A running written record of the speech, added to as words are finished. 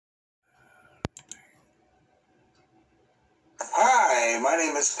My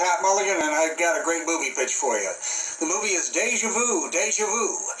name is Pat Mulligan, and I've got a great movie pitch for you. The movie is Deja Vu Deja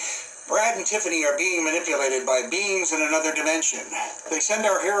Vu. Brad and Tiffany are being manipulated by beings in another dimension. They send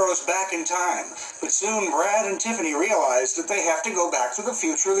our heroes back in time, but soon Brad and Tiffany realize that they have to go back to the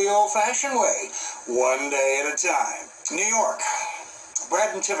future the old-fashioned way, one day at a time. New York.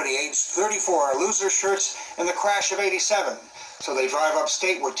 Brad and Tiffany, aged 34, lose their shirts in the crash of '87, so they drive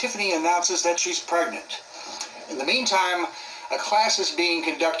upstate where Tiffany announces that she's pregnant. In the meantime, a class is being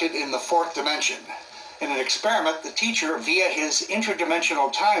conducted in the fourth dimension. In an experiment, the teacher, via his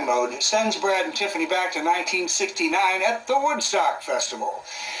interdimensional time mode, sends Brad and Tiffany back to 1969 at the Woodstock Festival.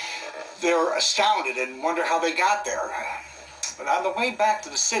 They're astounded and wonder how they got there. But on the way back to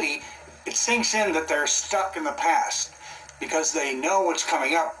the city, it sinks in that they're stuck in the past. Because they know what's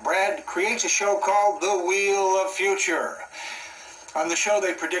coming up, Brad creates a show called The Wheel of Future. On the show,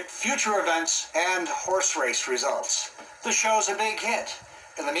 they predict future events and horse race results. The show's a big hit.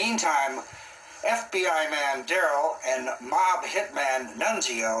 In the meantime, FBI man Daryl and mob hitman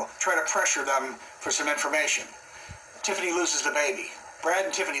Nunzio try to pressure them for some information. Tiffany loses the baby. Brad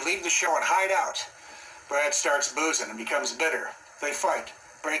and Tiffany leave the show and hide out. Brad starts boozing and becomes bitter. They fight,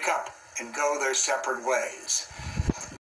 break up, and go their separate ways.